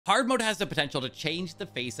Hard mode has the potential to change the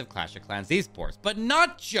face of Clash of Clans esports, but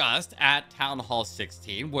not just at Town Hall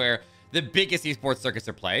 16, where the biggest esports circuits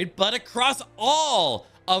are played, but across all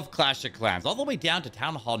of Clash of Clans, all the way down to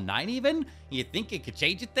Town Hall 9 even. You think it could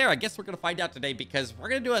change it there? I guess we're going to find out today, because we're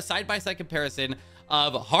going to do a side-by-side comparison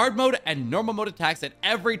of hard mode and normal mode attacks at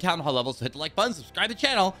every Town Hall level. So hit the like button, subscribe to the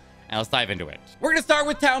channel, and let's dive into it. We're going to start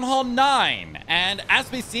with Town Hall 9, and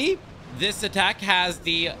as we see, this attack has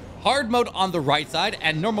the hard mode on the right side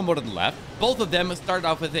and normal mode on the left. Both of them started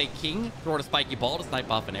off with a king throwing a spiky ball to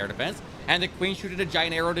snipe off an air defense, and the queen shooting a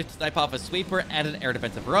giant arrow to snipe off a sweeper and an air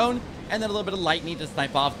defense of her own, and then a little bit of lightning to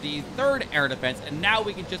snipe off the third air defense. And now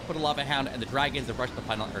we can just put a lava hound and the dragons and rush the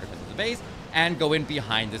final air defense of the base and go in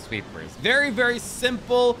behind the sweepers. Very, very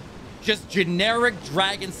simple, just generic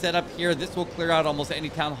dragon setup here. This will clear out almost any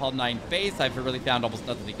Town Hall 9 base. I've really found almost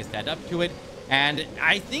nothing that can stand up to it, and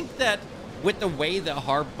I think that with the way the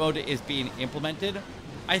hard mode is being implemented,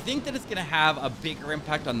 I think that it's going to have a bigger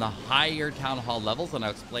impact on the higher Town Hall levels, and I'll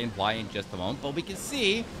explain why in just a moment. But we can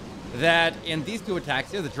see that in these two attacks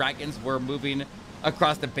here, the dragons were moving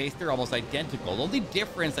across the base. They're almost identical. The only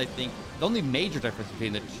difference, I think, the only major difference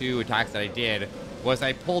between the two attacks that I did was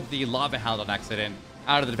I pulled the lava hound on accident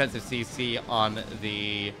out of the defensive CC on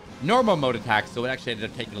the normal mode attack, so it actually ended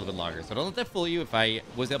up taking a little bit longer. So don't let that fool you. If I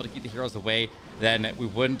was able to keep the heroes away, then we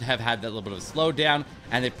wouldn't have had that little bit of a slowdown,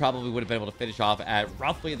 and they probably would have been able to finish off at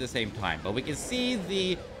roughly the same time. But we can see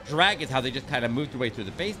the dragons, how they just kind of moved their way through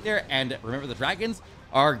the base there. And remember, the dragons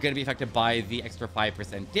are going to be affected by the extra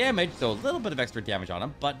 5% damage, so a little bit of extra damage on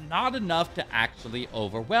them, but not enough to actually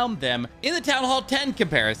overwhelm them. In the Town Hall 10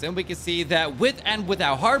 comparison, we can see that with and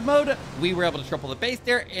without hard mode, we were able to triple the base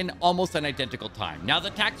there in almost an identical time. Now, the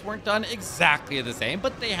attacks weren't done exactly the same,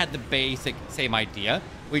 but they had the basic same idea.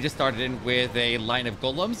 We just started in with a line of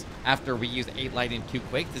golems after we used 8 lightning, 2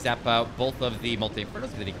 quakes to zap out both of the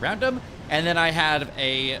multi-infernos hitting around them. And then I had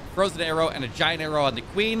a frozen arrow and a giant arrow on the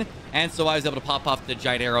queen. And so I was able to pop off the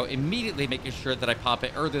giant arrow immediately, making sure that I pop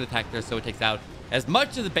it earlier in the attack there so it takes out as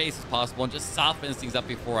much of the base as possible and just softens things up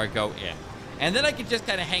before I go in. And then I can just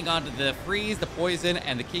kind of hang on to the freeze, the poison,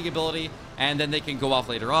 and the king ability, and then they can go off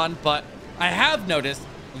later on. But I have noticed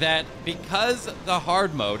that because the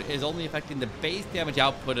hard mode is only affecting the base damage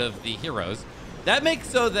output of the heroes, that makes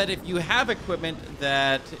so that if you have equipment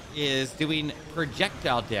that is doing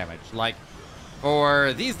projectile damage, like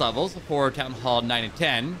for these levels, for Town Hall 9 and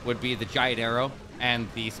 10, would be the giant arrow and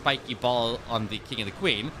the spiky ball on the king and the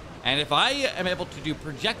queen. And if I am able to do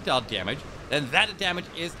projectile damage, then that damage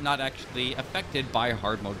is not actually affected by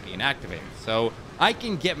hard mode being activated. So I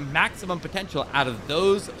can get maximum potential out of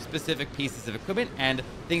those specific pieces of equipment, and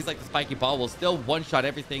things like the spiky ball will still one-shot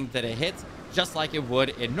everything that it hits, just like it would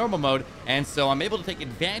in normal mode. And so I'm able to take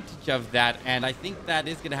advantage of that, and I think that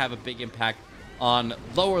is going to have a big impact on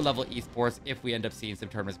lower level esports if we end up seeing some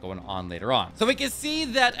tournaments going on later on. So we can see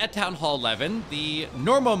that at Town Hall 11, the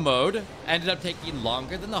normal mode ended up taking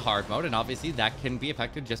longer than the hard mode, and obviously that can be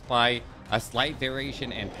affected just by a slight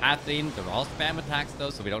variation in pathing. They're all spam attacks though,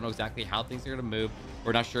 so we don't know exactly how things are going to move.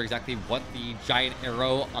 We're not sure exactly what the giant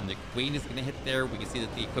arrow on the queen is going to hit there. We can see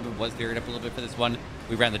that the equipment was varied up a little bit for this one.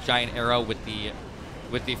 We ran the giant arrow with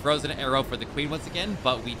the frozen arrow for the queen once again,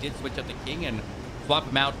 but we did switch up the king and swap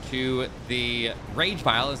him out to the rage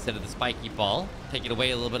vial instead of the spiky ball, taking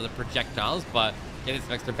away a little bit of the projectiles, but getting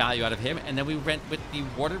some extra value out of him. And then we went with the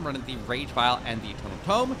warden, running the rage vial and the eternal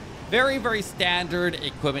tome. Very, very standard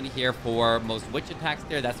equipment here for most witch attacks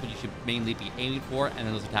there. That's what you should mainly be aiming for. And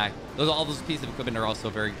then all those pieces of equipment are also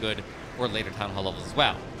very good for later Town Hall levels as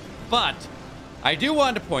well. But I do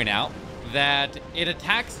want to point out that in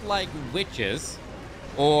attacks like witches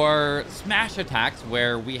or smash attacks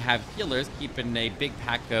where we have healers keeping a big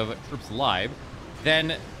pack of troops alive,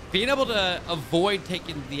 then being able to avoid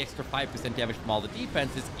taking the extra 5% damage from all the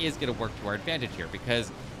defenses is going to work to our advantage here,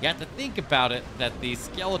 because you have to think about it that the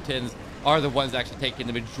skeletons are the ones actually taking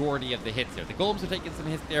the majority of the hits there. The golems are taking some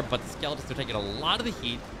hits there, but the skeletons are taking a lot of the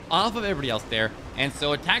heat off of everybody else there. And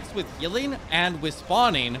so attacks with healing and with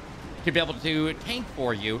spawning can be able to tank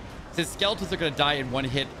for you. Since skeletons are going to die in one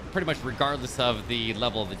hit pretty much regardless of the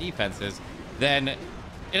level of the defenses, then it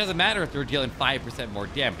doesn't matter if they're dealing 5% more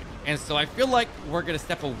damage. And so I feel like we're going to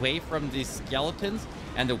step away from the skeletons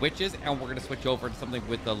and the witches, and we're going to switch over to something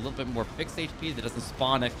with a little bit more fixed HP that doesn't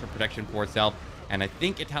spawn extra protection for itself. And I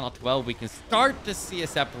think at Town Hall 12 we can start to see a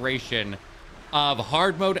separation of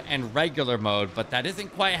hard mode and regular mode, but that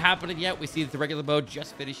isn't quite happening yet. We see the regular mode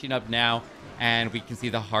just finishing up now, and we can see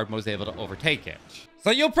the hard mode is able to overtake it.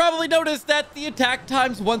 So you'll probably notice that the attack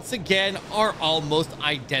times once again are almost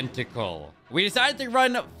identical. We decided to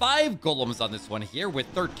run 5 golems on this one here with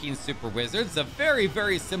 13 super wizards. A very,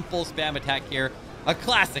 very simple spam attack here. A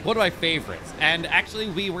classic, one of my favorites. And actually,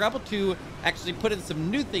 we were able to actually put in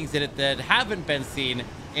some new things in it that haven't been seen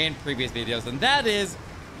in previous videos. And that is,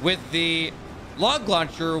 with the log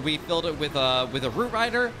launcher, we filled it with a root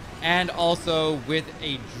rider and also with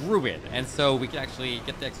a druid. And so we can actually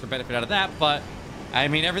get the extra benefit out of that. But I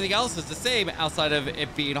mean, everything else is the same outside of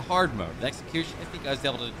it being hard mode. The execution, I think I was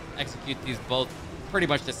able to execute these both pretty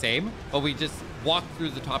much the same, but we just walked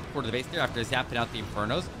through the top quarter of the base there after zapping out the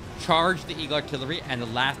Infernos, charged the Eagle Artillery and the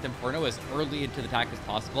last Inferno as early into the attack as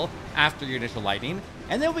possible after your initial lightning,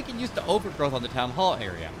 and then we can use the overgrowth on the Town Hall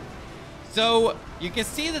area. So you can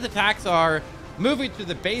see that the attacks are moving through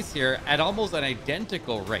the base here at almost an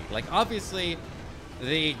identical rate. Like, obviously,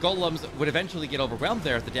 the golems would eventually get overwhelmed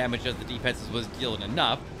there if the damage of the defenses was dealing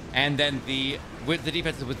enough, and then the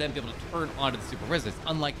defenses would then be able to turn onto the super wizards,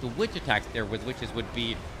 unlike the witch attacks there, with witches would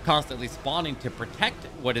be constantly spawning to protect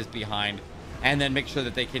what is behind and then make sure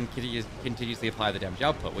that they can continuously apply the damage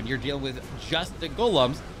output. When you're dealing with just the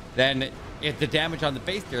golems, then if the damage on the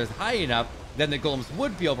base there is high enough, then the golems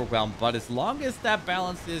would be overwhelmed. But as long as that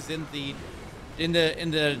balance is in the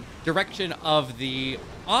direction of the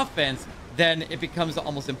offense, then it becomes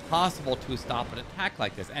almost impossible to stop an attack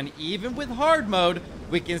like this. And even with hard mode,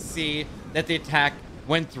 we can see that the attack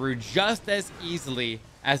went through just as easily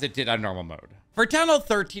as it did on normal mode. For Town Hall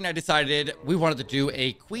 13, I decided we wanted to do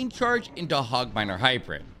a Queen Charge into a Hog Miner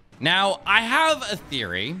hybrid. Now, I have a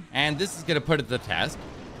theory, and this is going to put it to the test,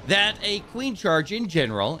 that a Queen Charge in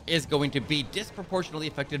general is going to be disproportionately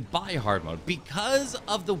affected by hard mode because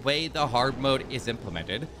of the way the hard mode is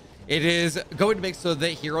implemented. It is going to make so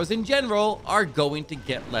that heroes in general are going to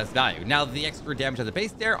get less value. Now, the extra damage on the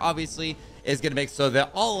base there, obviously, is going to make so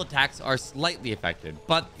that all attacks are slightly affected.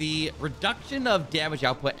 But the reduction of damage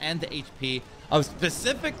output and the HP of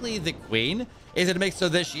specifically the Queen is going to make so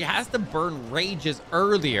that she has to burn rages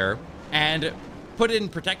earlier and put in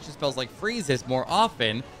protection spells like freezes more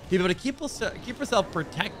often to be able to keep herself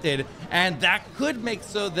protected. And that could make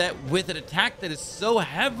so that with an attack that is so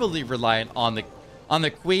heavily reliant on the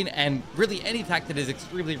Queen, and really any attack that is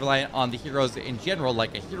extremely reliant on the heroes in general,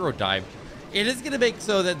 like a hero dive, it is going to make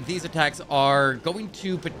so that these attacks are going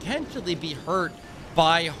to potentially be hurt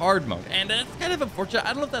by hard mode. And that's kind of unfortunate.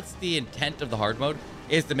 I don't know if that's the intent of the hard mode,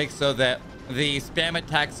 is to make so that the spam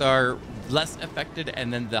attacks are less affected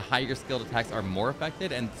and then the higher skilled attacks are more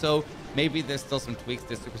affected. And so maybe there's still some tweaks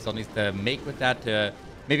that Supercell needs to make with that to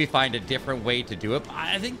maybe find a different way to do it. But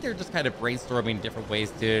I think they're just kind of brainstorming different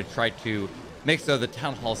ways to try to make so the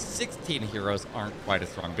Town Hall 16 heroes aren't quite as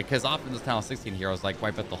strong, because often those Town Hall 16 heroes like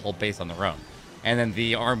wipe out the whole base on their own, and then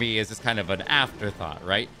the army is just kind of an afterthought,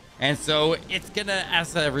 right? And so it's gonna,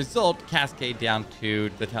 as a result, cascade down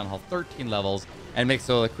to the Town Hall 13 levels and make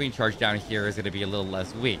so the Queen Charge down here is gonna be a little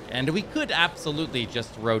less weak. And we could absolutely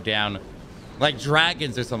just throw down like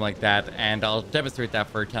dragons or something like that, and I'll demonstrate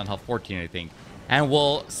that for Town Hall 14, I think. And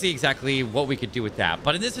we'll see exactly what we could do with that.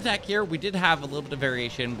 But in this attack here, we did have a little bit of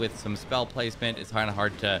variation with some spell placement. It's kind of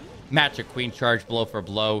hard to match a Queen Charge blow for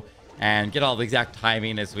blow and get all the exact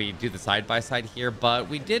timing as we do the side-by-side here. But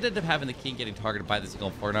we did end up having the King getting targeted by the single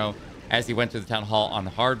Inferno as he went through the Town Hall on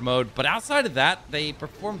hard mode. But outside of that, they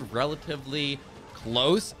performed relatively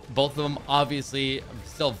close. Both of them obviously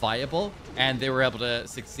still viable, and they were able to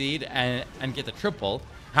succeed and get the triple.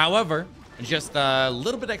 However, just a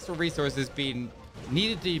little bit extra resources being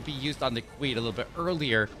needed to be used on the Queen a little bit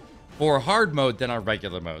earlier for hard mode than on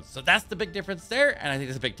regular mode. So that's the big difference there, and I think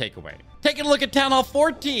that's a big takeaway. Taking a look at Town Hall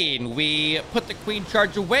 14, we put the Queen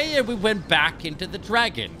Charge away and we went back into the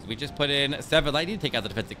dragons. We just put in 7 lightning to take out the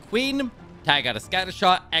defensive Queen, tag out a scatter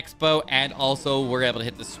shot, expo, and also we're able to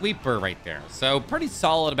hit the sweeper right there. So pretty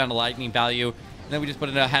solid amount of lightning value. And then we just put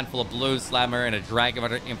in a handful of blue slammer and a dragon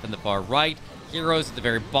rider in from the far right. Heroes at the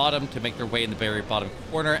very bottom to make their way in the very bottom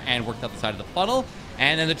corner and work out the side of the funnel.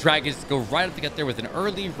 And then the dragons go right up to get there with an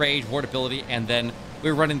early rage ward ability. And then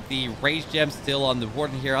we're running the rage gem still on the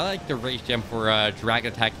warden here. I like the rage gem for a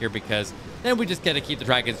dragon attack here because then we just get to keep the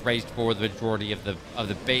dragons raged for the majority of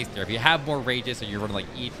the base there. If you have more rages or you're running like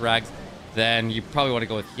E-drags, then you probably want to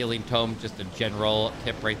go with healing tome, just a general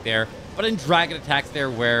tip right there. But in dragon attacks there,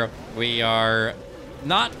 where we are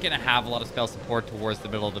not going to have a lot of spell support towards the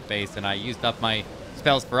middle of the base, and I used up my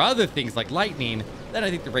spells for other things like lightning, then I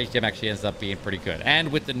think the rage gem actually ends up being pretty good.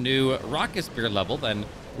 And with the new rocket spear level, then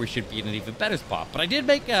we should be in an even better spot. But I did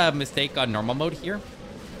make a mistake on normal mode here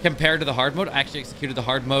compared to the hard mode. I actually executed the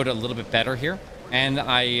hard mode a little bit better here, and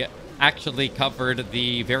I actually covered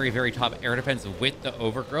the very, very top air defense with the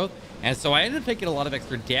overgrowth. And so I ended up taking a lot of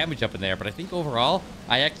extra damage up in there. But I think overall,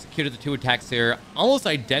 I executed the 2 attacks here almost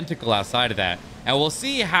identical outside of that. And we'll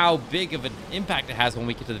see how big of an impact it has when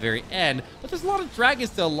we get to the very end. But there's a lot of dragons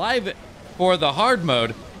still alive for the hard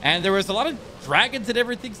mode. And there was a lot of dragons and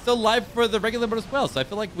everything still live for the regular mode as well. So I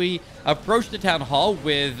feel like we approached the town hall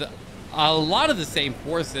with a lot of the same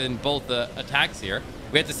force in both the attacks here.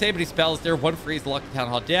 We had the same many spells there, 1 freeze to lock the town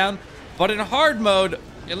hall down. But in hard mode,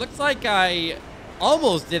 it looks like I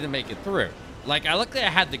almost didn't make it through. Like, I luckily I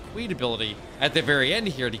had the queen ability at the very end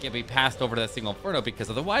here to get me passed over to that single inferno, because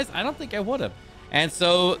otherwise I don't think I would have. And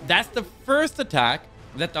so that's the first attack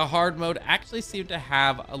that the hard mode actually seemed to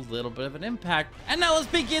have a little bit of an impact. And now let's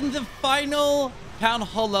begin the final town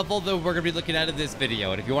hall level that we're going to be looking at in this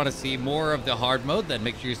video. And if you want to see more of the hard mode, then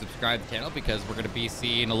make sure you subscribe to the channel, because we're going to be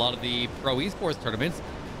seeing a lot of the pro esports tournaments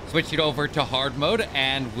switching over to hard mode,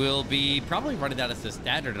 and we'll be probably running that as a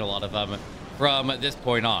standard in a lot of them from this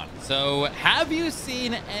point on. So have you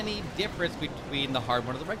seen any difference between the hard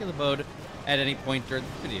mode and the regular mode at any point during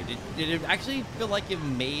the video? Did it actually feel like it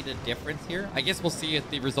made a difference here? I guess we'll see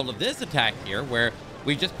at the result of this attack here, where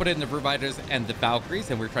we just put in the Brood Riders and the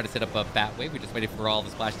Valkyries, and we're trying to set up a bat wave. We just waited for all the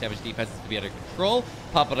splash damage defenses to be under control,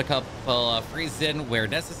 pop out a couple freeze in where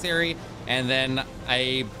necessary, and then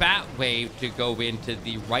a bat wave to go into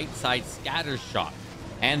the right side scatter shot.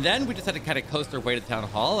 And then we just had to kind of coast our way to town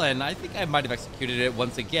hall, and I think I might have executed it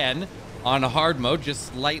once again on a hard mode,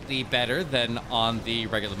 just slightly better than on the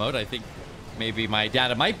regular mode. I think maybe my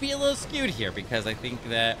data might be a little skewed here, because I think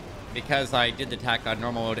that because I did the attack on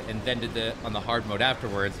normal mode and then did it on the hard mode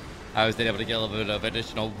afterwards, I was able to get a little bit of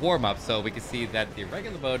additional warm-up. So we can see that the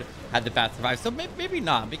regular mode had the bat survive. So maybe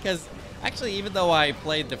not, because actually, even though I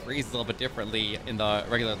played the freeze a little bit differently in the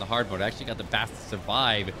regular and the hard mode, I actually got the bats to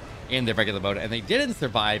survive in the regular mode, and they didn't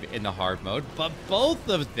survive in the hard mode. But both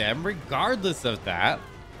of them, regardless of that,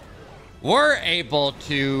 were able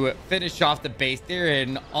to finish off the base there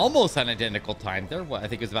in almost an identical time there. I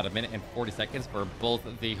think it was about 1 minute and 40 seconds for both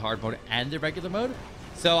the hard mode and the regular mode.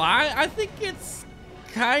 So I think it's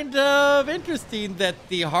kind of interesting that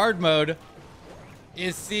the hard mode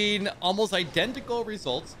is seeing almost identical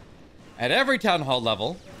results at every town hall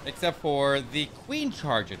level, except for the queen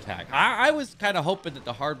charge attack. I was kind of hoping that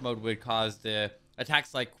the hard mode would cause the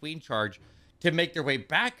attacks like queen charge to make their way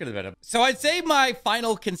back in a bit. So I'd say my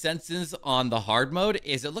final consensus on the hard mode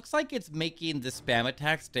is it looks like it's making the spam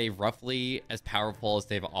attacks stay roughly as powerful as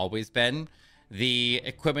they've always been. The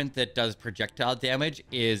equipment that does projectile damage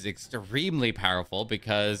is extremely powerful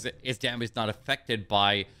because its damage is not affected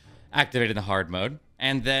by activating the hard mode.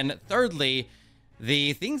 And then thirdly,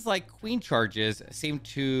 the things like queen charges seem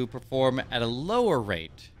to perform at a lower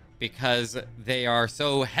rate because they are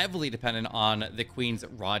so heavily dependent on the queen's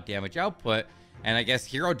raw damage output. And I guess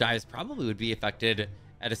hero dives probably would be affected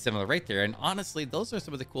at a similar rate there. And honestly, those are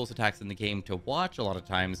some of the coolest attacks in the game to watch a lot of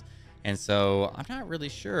times. And so I'm not really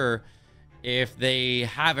sure if they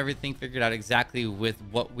have everything figured out exactly with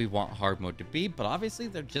what we want hard mode to be, but obviously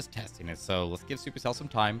they're just testing it. So let's give Supercell some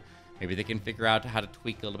time. Maybe they can figure out how to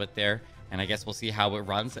tweak a little bit there. And I guess we'll see how it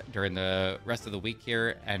runs during the rest of the week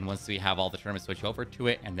here. And once we have all the tournaments switch over to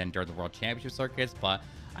it, and then during the World Championship circuits. But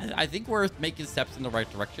I think we're making steps in the right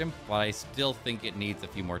direction, but I still think it needs a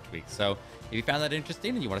few more tweaks. So if you found that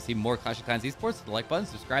interesting and you want to see more Clash of Clans esports, hit the like button,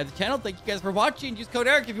 subscribe to the channel. Thank you guys for watching. Use code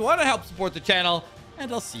ERIC if you want to help support the channel.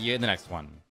 And I'll see you in the next one.